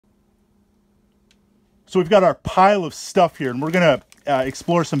So we've got our pile of stuff here, and we're going to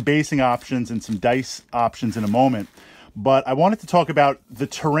explore some basing options and some dice options in a moment. But I wanted to talk about the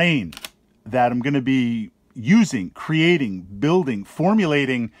terrain that I'm going to be using, creating, building,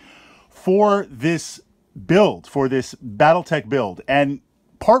 formulating for this build, for this Battletech build. And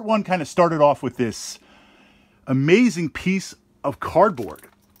part one kind of started off with this amazing piece of cardboard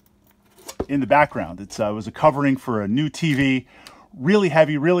in the background. It was a covering for a new TV, really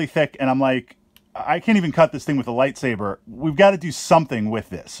heavy, really thick, and I'm like, I can't even cut this thing with a lightsaber. We've got to do something with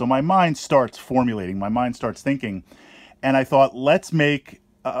this. So my mind starts formulating, my mind starts thinking, and I thought, let's make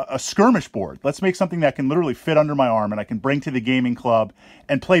a skirmish board. Let's make something that can literally fit under my arm and I can bring to the gaming club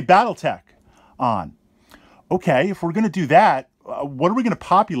and play Battletech on. Okay, if we're going to do that, what are we going to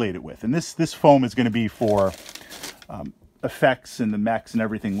populate it with? And this foam is going to be for effects and the mechs and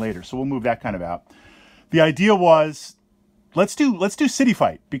everything later. So we'll move that kind of out. The idea was, let's do City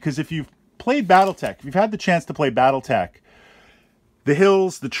Fight, because if you've played Battletech, if you've had the chance to play Battletech, the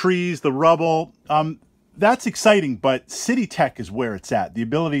hills, the trees, the rubble, that's exciting, but City Tech is where it's at. The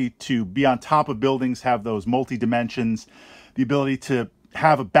ability to be on top of buildings, have those multi-dimensions, the ability to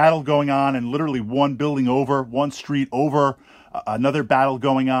have a battle going on and literally one building over, one street over, another battle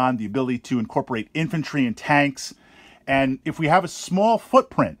going on, the ability to incorporate infantry and tanks. And if we have a small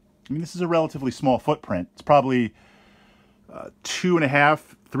footprint, I mean, this is a relatively small footprint. It's probably 2.5,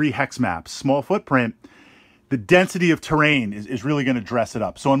 3 hex maps, small footprint. The density of terrain is really going to dress it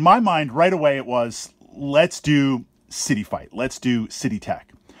up. So in my mind, right away, it was, let's do City Fight. Let's do City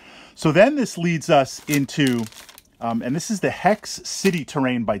Tech. So then this leads us into, and this is the Hex City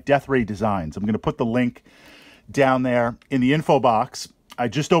Terrain by Death Ray Designs. I'm going to put the link down there in the info box. I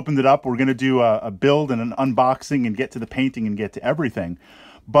just opened it up. We're going to do a build and an unboxing and get to the painting and get to everything.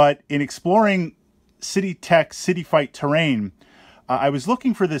 But in exploring City Tech, City Fight terrain, I was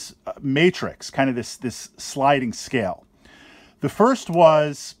looking for this matrix, kind of this sliding scale. The first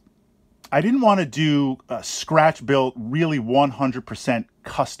was, I didn't want to do scratch-built, really 100%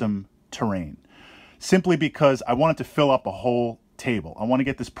 custom terrain, simply because I wanted to fill up a whole table. I want to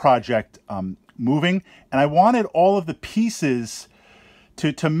get this project moving, and I wanted all of the pieces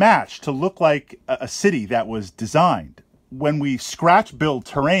to match, to look like a city that was designed. When we scratch-build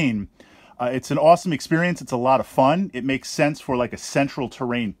terrain, it's an awesome experience. It's a lot of fun. It makes sense for like a central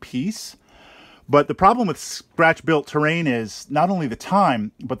terrain piece. But the problem with scratch-built terrain is not only the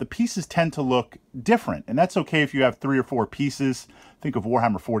time, but the pieces tend to look different. And that's okay if you have 3 or 4 pieces. Think of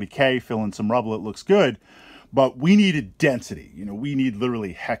Warhammer 40K, fill in some rubble, it looks good. But we needed density. You know, we need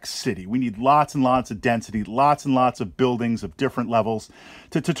literally Hex City. We need lots and lots of density, lots and lots of buildings of different levels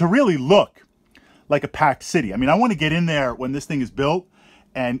to really look like a packed city. I mean, I want to get in there when this thing is built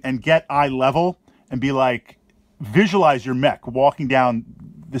and get eye level and be like, visualize your mech walking down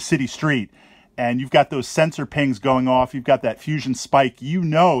the city street, and you've got those sensor pings going off, you've got that fusion spike, you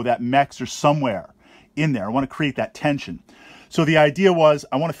know that mechs are somewhere in there. I want to create that tension. So the idea was,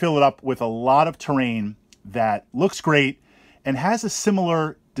 I want to fill it up with a lot of terrain that looks great and has a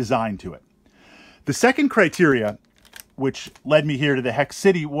similar design to it. The second criteria, which led me here to the Hex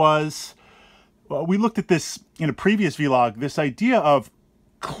City, was, well, we looked at this in a previous vlog, this idea of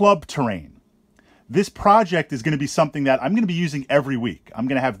club terrain. This project is going to be something that I'm going to be using every week. I'm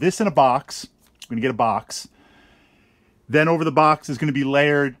going to have this in a box. I'm going to get a box. Then over the box is going to be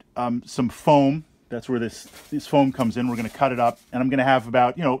layered some foam. That's where this foam comes in. We're going to cut it up, and I'm going to have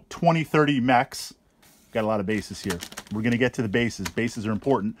about, 20, 30 mechs. Got a lot of bases here. We're going to get to the bases. Bases are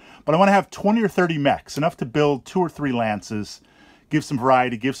important. But I want to have 20 or 30 mechs, enough to build 2 or 3 lances, give some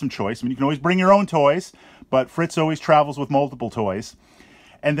variety, give some choice. I mean, you can always bring your own toys, but Fritz always travels with multiple toys.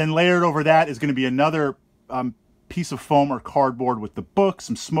 And then layered over that is going to be another piece of foam or cardboard with the book,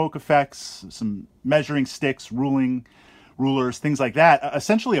 some smoke effects, some measuring sticks, rulers, things like that.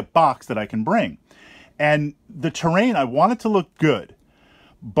 Essentially a box that I can bring. And the terrain, I want it to look good,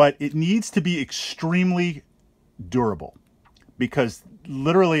 but it needs to be extremely durable. Because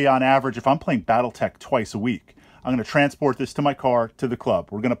literally on average, if I'm playing Battletech twice a week, I'm going to transport this to my car, to the club.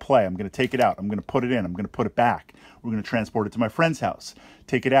 We're going to play. I'm going to take it out. I'm going to put it in. I'm going to put it back. We're going to transport it to my friend's house.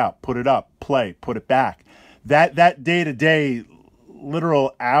 Take it out, put it up, play, put it back. That day-to-day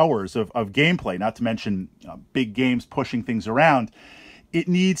literal hours of gameplay, not to mention big games pushing things around, it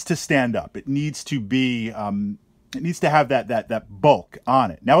needs to stand up. It needs to be, it needs to have that bulk on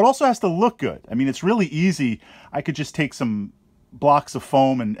it. Now, it also has to look good. I mean, it's really easy. I could just take some blocks of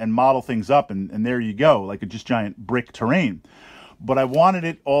foam and model things up, and there you go, like a just giant brick terrain. But I wanted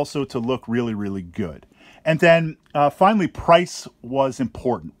it also to look really, really good. And then finally, price was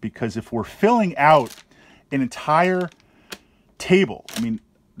important, because if we're filling out an entire table, I mean,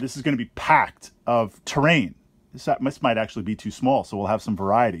 this is going to be packed of terrain. This might actually be too small, so we'll have some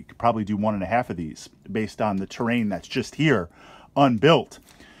variety. Could probably do 1.5 of these based on the terrain that's just here, unbuilt.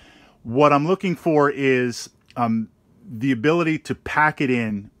 What I'm looking for is the ability to pack it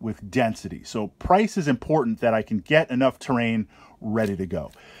in with density. So price is important, that I can get enough terrain ready to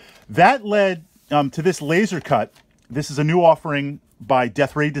go. That led to this laser cut. This is a new offering by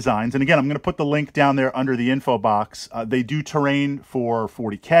Death Ray Designs. And again, I'm going to put the link down there under the info box. They do terrain for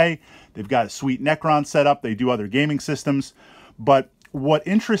 40K. They've got a sweet Necron setup. They do other gaming systems. But what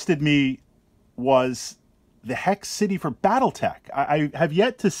interested me was the Hex City for Battletech. I have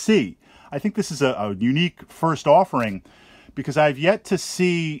yet to see, I think this is a unique first offering, because I've yet to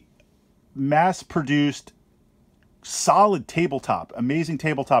see mass-produced, solid tabletop, amazing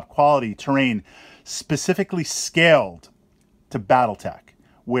tabletop quality terrain specifically scaled to Battletech,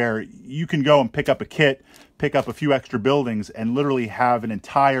 where you can go and pick up a kit, pick up a few extra buildings, and literally have an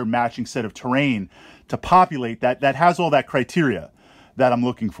entire matching set of terrain to populate that has all that criteria that I'm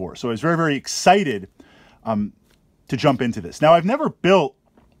looking for. So I was very, very excited to jump into this. Now, I've never built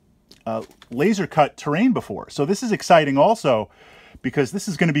laser cut terrain before, so this is exciting also, because this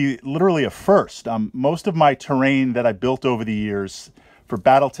is going to be literally a first. Most of my terrain that I built over the years for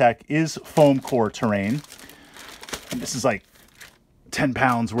Battletech is foam core terrain. And this is like 10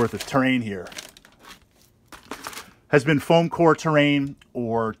 pounds worth of terrain here. Has been foam core terrain,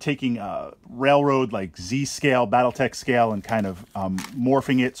 or taking railroad like Z scale, Battletech scale, and kind of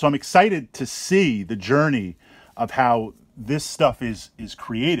morphing it. So I'm excited to see the journey of how this stuff is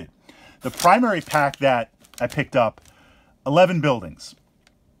created. The primary pack that I picked up, 11 buildings.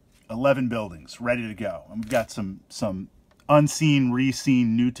 11 buildings ready to go. And we've got some unseen,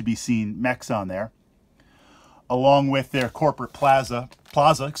 re-seen, new to be seen mechs on there, along with their corporate plaza,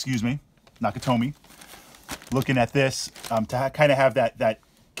 excuse me, Nakatomi. Looking at this to kind of have that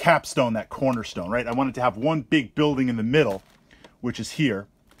capstone, that cornerstone, right? I wanted to have one big building in the middle, which is here,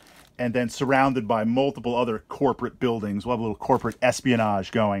 and then surrounded by multiple other corporate buildings. We'll have a little corporate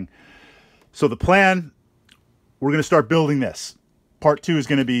espionage going. So the plan, we're going to start building this. Part 2 is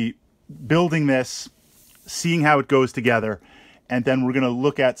going to be building this, seeing how it goes together, and then we're going to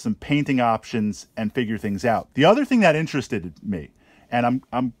look at some painting options and figure things out. The other thing that interested me, and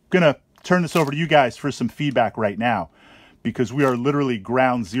I'm going to turn this over to you guys for some feedback right now, because we are literally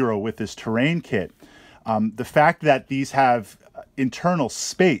ground zero with this terrain kit. The fact that these have internal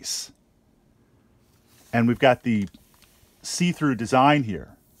space, and we've got the see-through design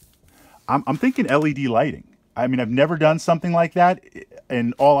here. I'm thinking LED lighting. I mean, I've never done something like that.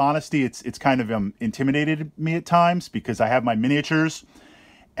 In all honesty, it's kind of intimidated me at times, because I have my miniatures,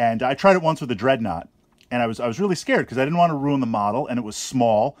 and I tried it once with a Dreadnought, and I was really scared because I didn't want to ruin the model, and it was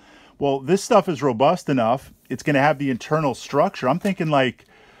small. Well, this stuff is robust enough. It's going to have the internal structure. I'm thinking, like,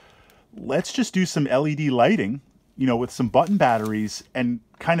 let's just do some LED lighting, you know, with some button batteries, and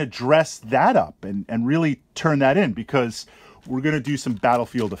kind of dress that up and really turn that in, because we're going to do some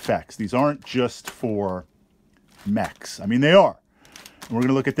battlefield effects. These aren't just for mechs. I mean, they are. And we're going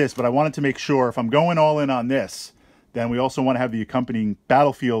to look at this, but I wanted to make sure if I'm going all in on this, then we also want to have the accompanying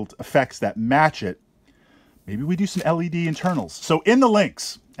battlefield effects that match it. Maybe we do some LED internals. So in the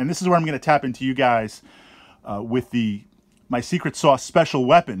links, and this is where I'm going to tap into you guys with my secret sauce special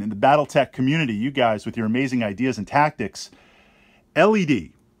weapon in the Battletech community, you guys with your amazing ideas and tactics, LED,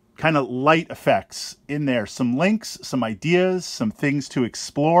 kind of light effects in there, some links, some ideas, some things to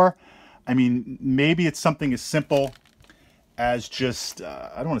explore. I mean, maybe it's something as simple as just,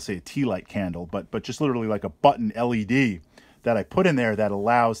 I don't want to say a tea light candle, but just literally like a button LED that I put in there that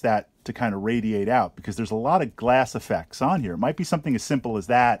allows that to kind of radiate out, because there's a lot of glass effects on here. It might be something as simple as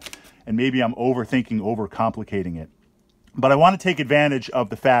that, and maybe I'm overthinking, overcomplicating it. But I want to take advantage of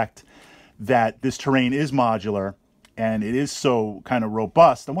the fact that this terrain is modular and it is so kind of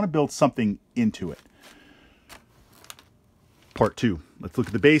robust. I want to build something into it. Part 2. Let's look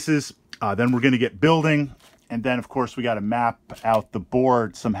at the bases. Then we're going to get building. And then, of course, we got to map out the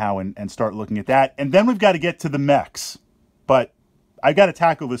board somehow and start looking at that. And then we've got to get to the mechs. But I got to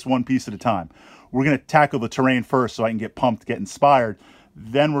tackle this one piece at a time. We're going to tackle the terrain first so I can get pumped, get inspired.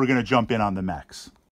 Then we're going to jump in on the mechs.